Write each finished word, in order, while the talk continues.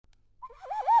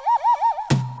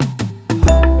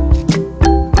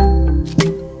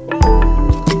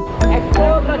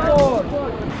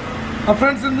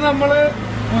Friends, ഇന്ന് നമ്മള്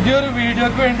പുതിയൊരു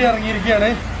വീഡിയോക്ക് വേണ്ടി ഇറങ്ങിയിരിക്കുകയാണ്.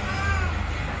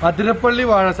 അതിരപ്പള്ളി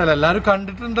വാഴച്ചാൽ എല്ലാവരും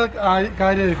കണ്ടിട്ടുണ്ട്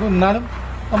കാര്യമായിരിക്കും, എന്നാലും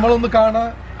നമ്മളൊന്ന് കാണാൻ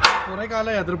കുറെ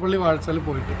കാലമായി അതിരപ്പള്ളി വാഴച്ചാൽ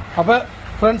പോയിട്ട്. അപ്പൊ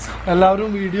ഫ്രണ്ട്സ്, എല്ലാവരും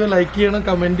വീഡിയോ ലൈക്ക് ചെയ്യണം,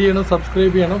 കമന്റ് ചെയ്യണം,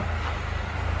 സബ്സ്ക്രൈബ് ചെയ്യണം.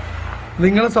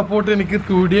 നിങ്ങളെ സപ്പോർട്ട് എനിക്ക്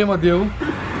കൂടിയേ മതിയാവും.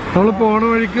 നമ്മൾ പോണ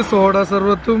വഴിക്ക് സോഡാ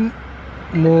സർവത്തും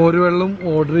മോരുവെള്ളം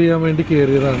ഓർഡർ ചെയ്യാൻ വേണ്ടി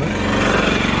കയറിയതാണ്.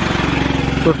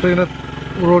 തൊട്ടിങ്ങനെ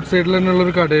റോഡ് സൈഡിൽ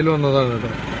തന്നെയുള്ളൊരു കടയിൽ വന്നതാണ്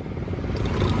കേട്ടോ.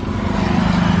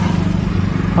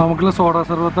 നമുക്കുള്ള സോഡാ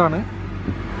സർവത്താണ്.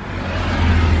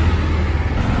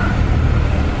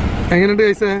 എങ്ങനെയുണ്ട്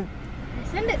കൈസേ?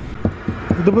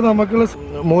 ഇതിപ്പോ നമുക്കുള്ള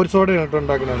മോര് സോഡയാണ് കേട്ടോ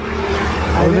ഉണ്ടാക്കുന്നത്.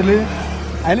 അതില്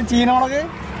ചീനമുളക്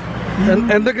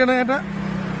എന്തൊക്കെയാണ് ചേട്ടാ?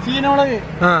 ചീനമുളക്,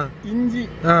 ഇഞ്ചി,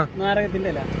 നാരകത്തിന്റെ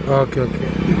ഇല. Okay okay.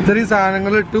 ഇത്രയും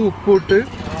സാധനങ്ങൾ ഇട്ട് ഉപ്പിട്ട്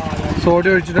സോഡ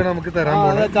ഒഴിച്ചിട്ടാണ് നമുക്ക് തരാൻ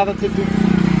പോകുന്നത്. ചതച്ചിട്ട്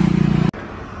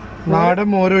നാടൻ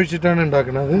മോര് ഒഴിച്ചിട്ടാണ്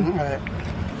ഉണ്ടാക്കുന്നത്.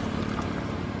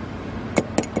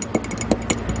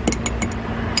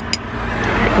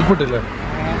 ഉപ്പിട്ടില്ല.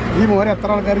 ഈ മോര് എത്ര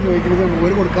ആൾക്കാർ ചോദിക്കുന്നത്?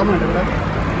 മോര് കൊടുക്കാൻ വേണ്ട ഇവിടെ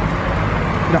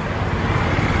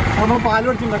നമ്മൾ പാൽ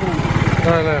ഒഴിച്ചുണ്ടാക്കണം.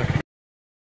 അല്ലേ?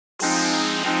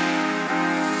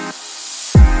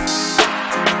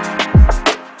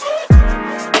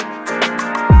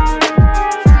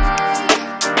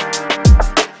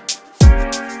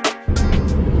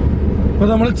 ഇപ്പൊ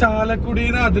നമ്മൾ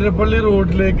ചാലക്കുടിന്ന് അതിരപ്പള്ളി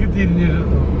റോഡിലേക്ക്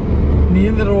തിരിഞ്ഞിരുന്നു. നീ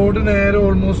റോഡ് നേരെ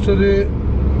ഓൾമോസ്റ്റ് ഒരു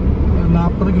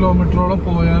 40 കിലോമീറ്ററോളം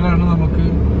പോയാലാണ് നമുക്ക്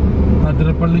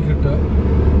അതിരപ്പള്ളി കിട്ടുക.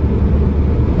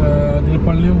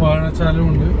 അതിരപ്പള്ളിയും വാഴച്ചാലും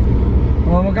ഉണ്ട്.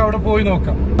 അപ്പോൾ നമുക്ക് അവിടെ പോയി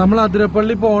നോക്കാം. നമ്മൾ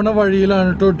അതിരപ്പള്ളി പോണ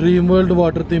വഴിയിലാണ് കേട്ടോ dream world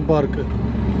water theme park.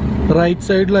 Right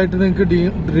സൈഡിലായിട്ട് നിങ്ങൾക്ക്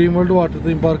dream world water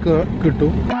theme park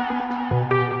കിട്ടും.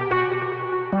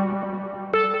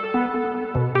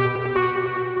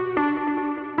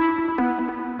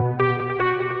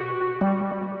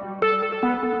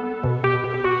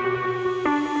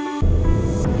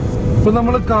 ഇപ്പൊ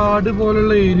നമ്മള് കാട്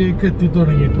പോലുള്ള ഏരിയക്ക് എത്തി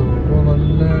തുടങ്ങിട്ടോ. അപ്പൊ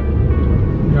നല്ല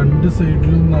രണ്ട്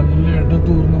സൈഡിലും നല്ല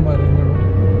ഇടതൂർന്ന മരങ്ങളും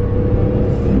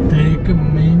തേക്ക്,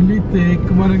 മെയിൻലി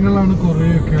തേക്ക് മരങ്ങളാണ്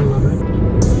കുറെയൊക്കെ ഉള്ളത്.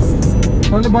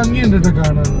 നല്ല ഭംഗിയുണ്ട് കേട്ടോ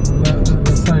കാണാൻ, നല്ല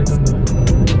രസമായിട്ടുണ്ട്.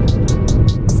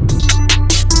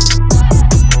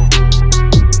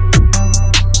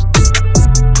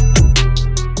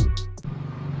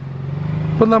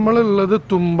 ഇപ്പൊ നമ്മളുള്ളത്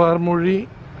തുമ്പാർമൊഴി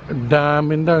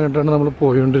ഡാമിൻ്റെ അങ്ങോട്ടാണ് നമ്മൾ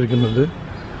പോയിക്കൊണ്ടിരിക്കുന്നത്.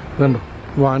 ഇതുണ്ടോ,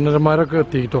 വാനരന്മാരൊക്കെ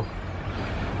എത്തിയിട്ടോ.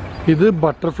 ഇത്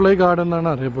ബട്ടർഫ്ലൈ ഗാർഡൻ എന്നാണ്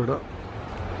അറിയപ്പെടുക.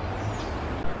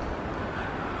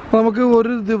 നമുക്ക്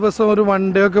ഒരു ദിവസം ഒരു 1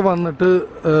 ഡേ ഒക്കെ വന്നിട്ട്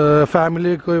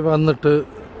ഫാമിലിയൊക്കെ വന്നിട്ട്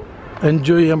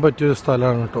എൻജോയ് ചെയ്യാൻ പറ്റിയൊരു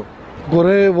സ്ഥലമാണ് കേട്ടോ.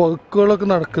 കുറേ വർക്കുകളൊക്കെ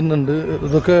നടക്കുന്നുണ്ട്.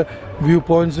 ഇതൊക്കെ വ്യൂ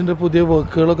പോയിൻറ്റ്സിൻ്റെ പുതിയ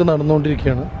വർക്കുകളൊക്കെ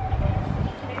നടന്നുകൊണ്ടിരിക്കുകയാണ്.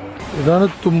 ഇതാണ്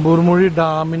തുമ്പൂർമൊഴി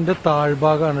ഡാമിൻ്റെ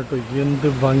താഴ്ഭാഗമാണ് കേട്ടോ. എന്ത്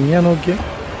ഭംഗിയാണ് നോക്കിയാൽ.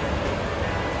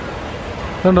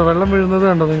 കണ്ടോ വെള്ളം വീഴുന്നത്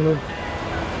കണ്ടോ നിങ്ങൾ?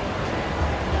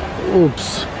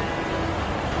 ഓപ്സ്,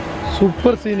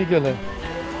 സൂപ്പർ സീനിക് അല്ലേ?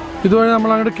 ഇതുവഴി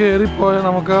നമ്മൾ അങ്ങോട്ട് കയറിപ്പോയാൽ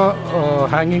നമുക്ക്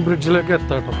ഹാങ്ങിങ് ബ്രിഡ്ജിലേക്ക്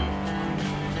എത്താം കേട്ടോ.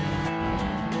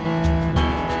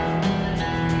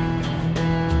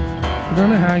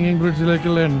 ഇതാണ് ഹാങ്ങിങ്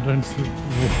ബ്രിഡ്ജിലേക്കുള്ള എൻട്രൻസ്.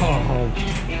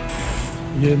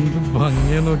 എന്ത്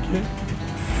ഭംഗിയാ നോക്കിയേ.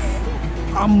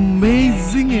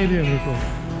 അമേസിങ് ഏരിയ ആണ് കേട്ടോ.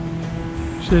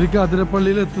 ശരിക്കും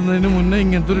അതിരപ്പള്ളിയിൽ എത്തുന്നതിന് മുന്നേ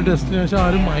ഇങ്ങനത്തെ ഒരു ഡെസ്റ്റിനേഷൻ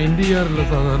ആരും മൈൻഡ് ചെയ്യാറില്ല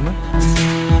സാധാരണ.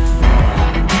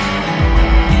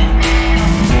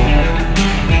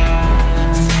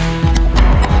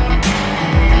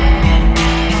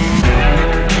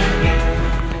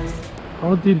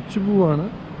 നമ്മൾ തിരിച്ചു പോവാണ്.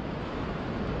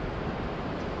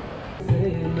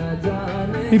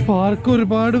 ഈ പാർക്ക്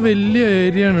ഒരുപാട് വലിയ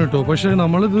ഏരിയ ആണ് കേട്ടോ. പക്ഷെ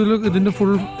നമ്മൾ ഇതിന്റെ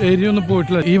ഫുൾ ഏരിയ ഒന്നും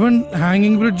പോയിട്ടില്ല. ഈവൻ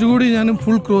ഹാങ്ങിങ് ബ്രിഡ്ജ് കൂടി ഞാൻ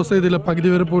ഫുൾ ക്രോസ് ചെയ്തില്ല. പകുതി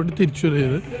വരെ പോയിട്ട് തിരിച്ചു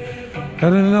വരികയത്.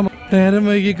 കാരണം നേരം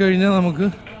വൈകി കഴിഞ്ഞാൽ നമുക്ക്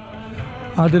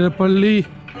അതിരപ്പള്ളി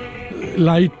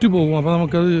ലൈറ്റ് പോകും. അപ്പോൾ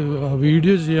നമുക്കത്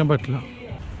വീഡിയോ ചെയ്യാൻ പറ്റില്ല.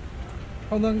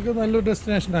 അപ്പോൾ നമുക്ക് നല്ലൊരു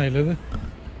ഡെസ്റ്റിനേഷൻ ആയില്ലേ ഇത്.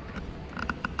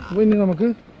 അപ്പോൾ ഇനി നമുക്ക്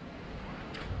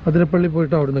അതിരപ്പള്ളി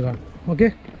പോയിട്ട് അവിടുന്ന് കാണാം. ഓക്കെ,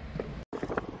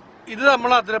 ഇത്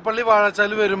നമ്മൾ അതിരപ്പള്ളി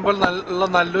വാഴച്ചാൽ വരുമ്പോൾ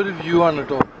നല്ലൊരു വ്യൂ ആണ്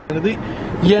കേട്ടോ. ഇത്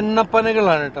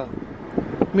എണ്ണപ്പനകളാണ് കേട്ടോ.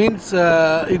 മീൻസ്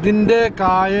ഇതിൻ്റെ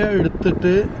കായ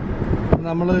എടുത്തിട്ട്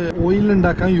നമ്മൾ ഓയിൽ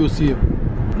ഉണ്ടാക്കാൻ യൂസ് ചെയ്യും.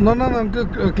 എന്ന് പറഞ്ഞാൽ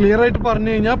നമുക്ക് ക്ലിയർ ആയിട്ട്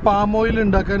പറഞ്ഞു കഴിഞ്ഞാൽ പാം ഓയിൽ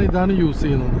ഉണ്ടാക്കാൻ ഇതാണ് യൂസ്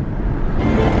ചെയ്യുന്നത്.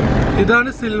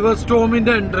 ഇതാണ് സിൽവർ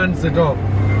സ്റ്റോമിൻ്റെ എൻട്രൻസ് കേട്ടോ.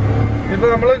 ഇപ്പോൾ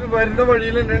നമ്മൾ വരുന്ന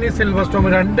വഴിയിൽ തന്നെയാണ് ഈ സിൽവർ സ്റ്റോം.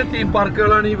 2 തീം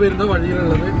പാർക്കുകളാണ് ഈ വരുന്ന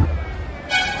വഴിയിലുള്ളത്.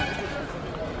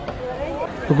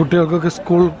 കുട്ടികൾക്കൊക്കെ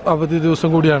സ്കൂൾ അവധി ദിവസം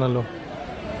കൂടിയാണല്ലോ,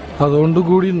 അതുകൊണ്ട്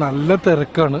കൂടി നല്ല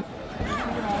തിരക്കാണ്.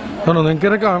 കാരണം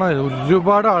നിങ്ങൾക്കിനെ കാണാൻ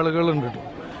ഒരുപാട് ആളുകളുണ്ട് കേട്ടോ.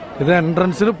 ഇത്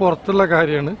എൻട്രൻസിന് പുറത്തുള്ള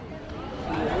കാര്യമാണ്.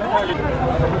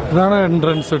 ഇതാണ്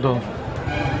എൻട്രൻസ് കേട്ടോ.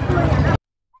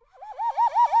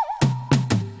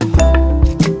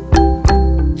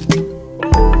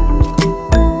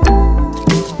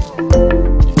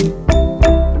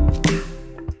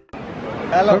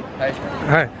 ഹലോ.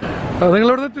 ഹായ്,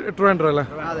 നിങ്ങളിവിടെ ട്രിവാൻഡ്രം അല്ലേ?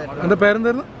 എൻ്റെ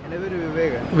പേരെന്തായിരുന്നു?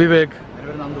 വിവേക്.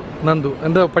 നന്ദു.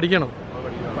 എന്താ പഠിക്കണോ?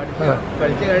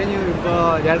 പഠിച്ചു കഴിഞ്ഞു. ഇപ്പോൾ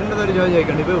ചേട്ടൻ്റെ ഒരു ചോദ്യം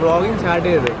ചോദിക്കുന്നുണ്ട്. ഇപ്പോൾ വ്ളോഗിങ് സ്റ്റാർട്ട്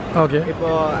ചെയ്ത് ഓക്കെ.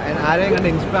 ഇപ്പോൾ ആരെയും കണ്ട്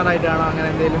ഇൻസ്പയർ ആയിട്ടാണോ അങ്ങനെ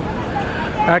എന്തെങ്കിലും?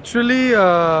 ആക്ച്വലി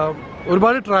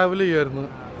ഒരുപാട് ട്രാവൽ ചെയ്യുമായിരുന്നു.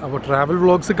 അപ്പോൾ ട്രാവൽ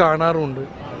വ്ളോഗ്സ് കാണാറുമുണ്ട്.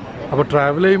 അപ്പോൾ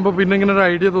ട്രാവൽ ചെയ്യുമ്പോൾ പിന്നെ ഇങ്ങനെ ഒരു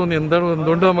ഐഡിയ തോന്നി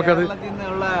എന്തുകൊണ്ട് നമുക്കത്.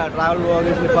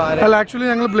 അല്ല, ആക്ച്വലി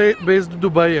ഞങ്ങൾ ബേസ്ഡ്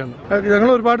ദുബായ് ആണ്. ഞങ്ങൾ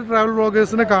ഒരുപാട് ട്രാവൽ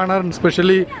വ്ളോഗേഴ്സിനെ കാണാറുണ്ട്.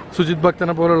 സ്പെഷ്യലി സുജിത്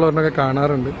ഭക്തനെ പോലുള്ളവരൊക്കെ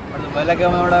കാണാറുണ്ട്.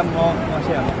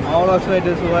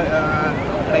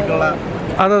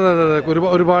 അതെ അതെ അതെ,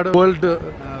 ഒരുപാട് വേൾഡ്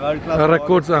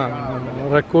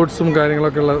റെക്കോർഡ്സും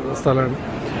കാര്യങ്ങളൊക്കെ ഉള്ള സ്ഥലമാണ്.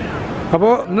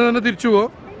 അപ്പോൾ ഇന്ന് തന്നെ തിരിച്ചു പോവോ?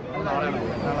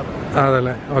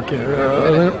 അതല്ലേ, ഓക്കെ.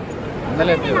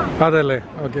 അതല്ലേ,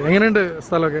 ഓക്കെ. എങ്ങനെയുണ്ട്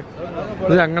സ്ഥലമൊക്കെ?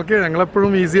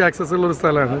 ഞങ്ങളെപ്പോഴും ഈസി ആക്സസ് ഉള്ളൊരു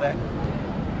സ്ഥലമാണ്.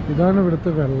 ഇതാണ് ഇവിടുത്തെ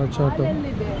വെള്ളച്ചാട്ടം.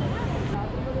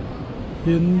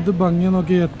 എന്ത് ഭംഗി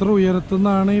നോക്കി. എത്ര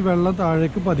ഉയരത്തുനിന്നാണ് ഈ വെള്ളം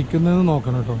താഴേക്ക് പതിക്കുന്നതെന്ന്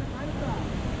നോക്കണം കേട്ടോ.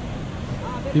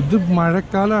 ഇത്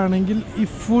മഴക്കാലമാണെങ്കിൽ ഈ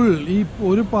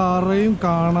ഒരു പാറയും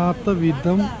കാണാത്ത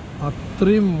വിധം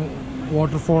അത്രയും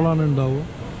വാട്ടർഫോളാണ് ഉണ്ടാവുക.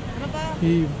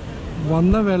 ഈ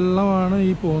വന്ന വെള്ളമാണ്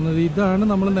ഈ പോകുന്നത്. ഇതാണ്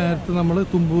നേരത്തെ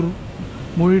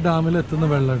തുമ്പൂർമുഴി ഡാമിൽ എത്തുന്ന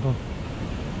വെള്ളം കേട്ടോ.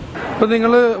 ഇപ്പം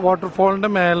നിങ്ങൾ വാട്ടർഫോളിൻ്റെ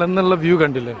മേലെ നിന്നുള്ള വ്യൂ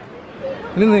കണ്ടില്ലേ?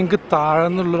 ഇനി നിങ്ങൾക്ക് താഴെ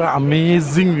നിന്നുള്ളൊരു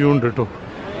അമേസിങ് വ്യൂ ഉണ്ട് കേട്ടോ.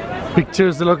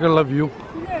 പിക്ചേഴ്സിലൊക്കെ ഉള്ള വ്യൂ.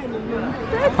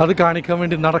 അത് കാണിക്കാൻ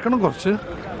വേണ്ടി നടക്കണം കുറച്ച്.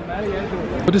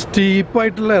 ഒരു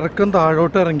സ്റ്റീപ്പായിട്ടുള്ള ഇറക്കം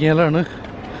താഴോട്ട് ഇറങ്ങിയാലാണ്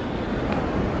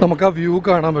നമുക്ക് ആ വ്യൂ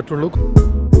കാണാൻ പറ്റുള്ളൂ.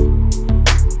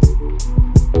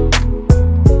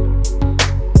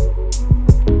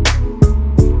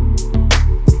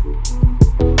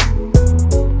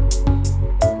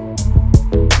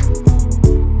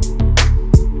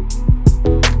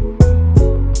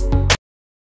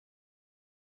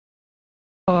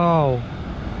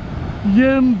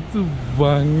 എന്ത്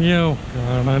ഭംഗിയോ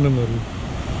കാണാനെന്നൊരു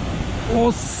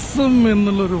ഓസം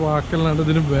എന്നുള്ളൊരു വാക്കല്ലാണ്ട്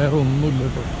ഇതിന് വേറെ ഒന്നുമില്ല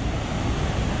കേട്ടോ.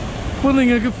 ഇപ്പോൾ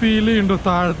നിങ്ങൾക്ക് ഫീൽ ചെയ്യുന്നുണ്ടോ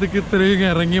താഴത്തേക്ക് ഇത്രയും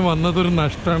ഇറങ്ങി വന്നതൊരു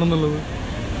നഷ്ടമാണെന്നുള്ളത്?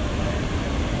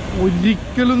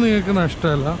 ഒരിക്കലും നിങ്ങൾക്ക്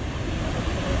നഷ്ടമല്ല.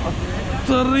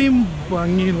 അത്രയും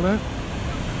ഭംഗിയുള്ള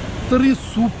അത്രയും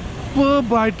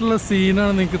സൂപ്പർബായിട്ടുള്ള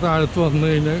സീനാണ് നിങ്ങൾക്ക് താഴത്ത് വന്നു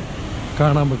കഴിഞ്ഞാൽ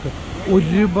കാണാൻ പറ്റുക.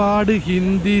 ഒരുപാട്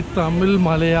ഹിന്ദി, തമിഴ്,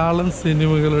 മലയാളം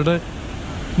സിനിമകളുടെ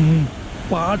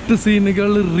പാട്ട്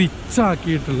സീനുകൾ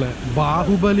റിച്ചാക്കിയിട്ടുള്ള,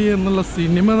 ബാഹുബലി എന്നുള്ള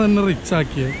സിനിമ തന്നെ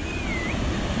റിച്ചാക്കിയ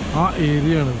ആ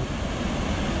ഏരിയ ആണിത്.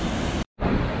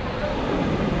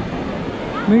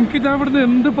 നിങ്ങൾക്ക് ഞാൻ ഇവിടുന്ന്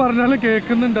എന്ത് പറഞ്ഞാലും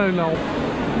കേൾക്കുന്നുണ്ടാവില്ല.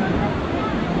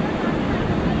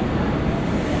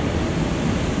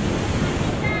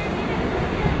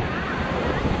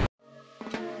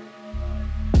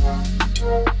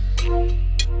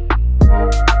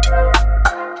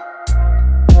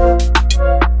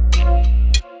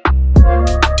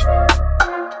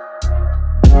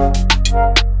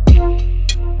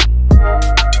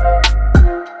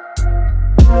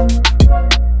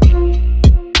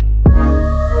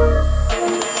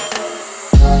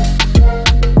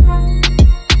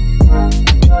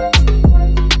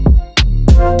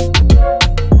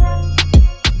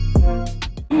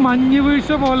 മഞ്ഞ്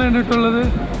വീഴ്ച പോലെയാണ് ഇട്ടുള്ളത്.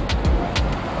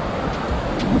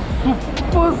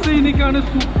 സൂപ്പർ സീനിക്കാണ്,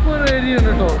 സൂപ്പർ ഏരിയ ആണ്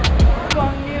കേട്ടോ.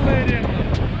 ഭംഗിയുള്ള ഏരിയ ആണ്.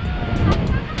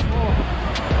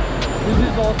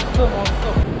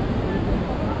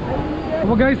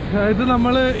 അപ്പോൾ ഗൈസ്, ഇത്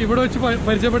നമ്മൾ ഇവിടെ വെച്ച്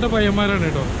പരിചയപ്പെട്ട പയ്യന്മാരാണ്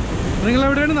കേട്ടോ.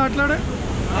 നിങ്ങളെവിടെയാണ്? നാട്ടിലവിടെ?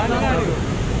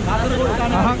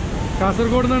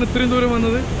 കാസർഗോഡ് നിന്നാണ് ഇത്രയും ദൂരം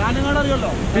വന്നത്.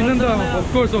 പിന്നെന്താ,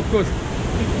 ഓഫ് കോഴ്സ്.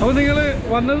 അപ്പോൾ നിങ്ങൾ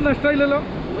വന്നത് നഷ്ടമായില്ലല്ലോ?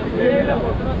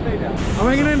 അപ്പൊ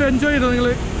എങ്ങനെയുണ്ട്? എൻജോയ് ചെയ്തോ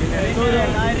നിങ്ങള്?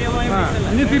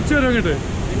 ഇനി തിരിച്ചു വരും അങ്ങോട്ട്.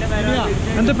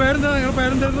 എന്റെ പേരെന്താ? നിങ്ങളുടെ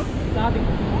പേരെന്തായിരുന്നു?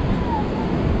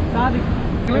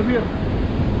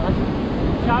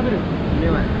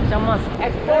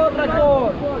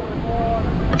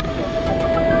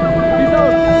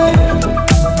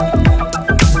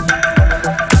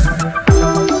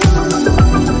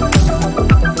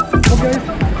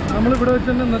 നമ്മളിവിടെ വെച്ച്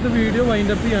തന്നെ ഇന്നത്തെ വീഡിയോ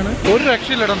വൈൻഡപ്പ് ചെയ്യാണ്. ഒരു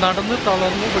രക്ഷയില്ലടോ, നടന്ന്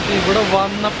തളർന്നു. പക്ഷെ ഇവിടെ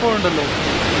വന്നപ്പോൾ ഉണ്ടല്ലോ,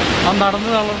 ആ നടന്ന്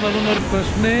തളർന്നതൊന്നും ഒരു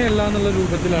പ്രശ്നമേ അല്ല എന്നുള്ള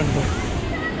രൂപത്തിലാണ് കേട്ടോ.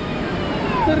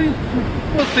 ഇത്രയും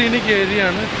സൂപ്പർ സീനിക് ഏരിയ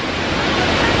ആണ്.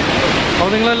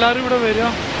 അപ്പോൾ നിങ്ങളെല്ലാവരും ഇവിടെ വരിക.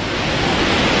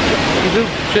 ഇത്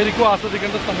ശരിക്കും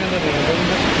ആസ്വദിക്കേണ്ട സമയം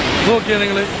തന്നെയാണ്. നോക്കിയാൽ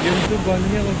നിങ്ങൾ എന്ത്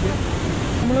ഭംഗിയാണ് നോക്കിയാൽ.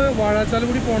 നമ്മൾ വാഴാച്ചാൽ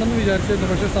കൂടി പോകണമെന്ന് വിചാരിച്ചിരുന്നു,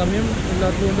 പക്ഷേ സമയം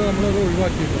ഇല്ലാത്തതുകൊണ്ട് നമ്മളത്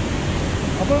ഒഴിവാക്കിയിരുന്നു.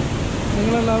 അപ്പോൾ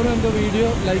നിങ്ങളെല്ലാവരും എൻ്റെ വീഡിയോ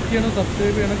ലൈക്ക് ചെയ്യണം,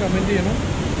 സബ്സ്ക്രൈബ് ചെയ്യണം, കമൻറ്റ് ചെയ്യണം.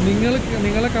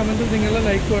 നിങ്ങളെ കമൻറ്റും നിങ്ങളുടെ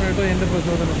ലൈക്കുമാണ് കേട്ടോ എൻ്റെ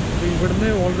പ്രചോദനം. ഇവിടുന്ന്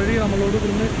ഓൾറെഡി നമ്മളോട്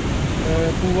ഇവിടുന്ന്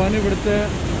പോവാൻ ഇവിടുത്തെ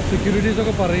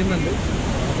സെക്യൂരിറ്റീസൊക്കെ പറയുന്നുണ്ട്.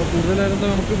 അപ്പോൾ കൂടുതലായിരുന്നു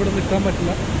നമുക്ക് ഇവിടെ നിൽക്കാൻ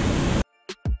പറ്റില്ല.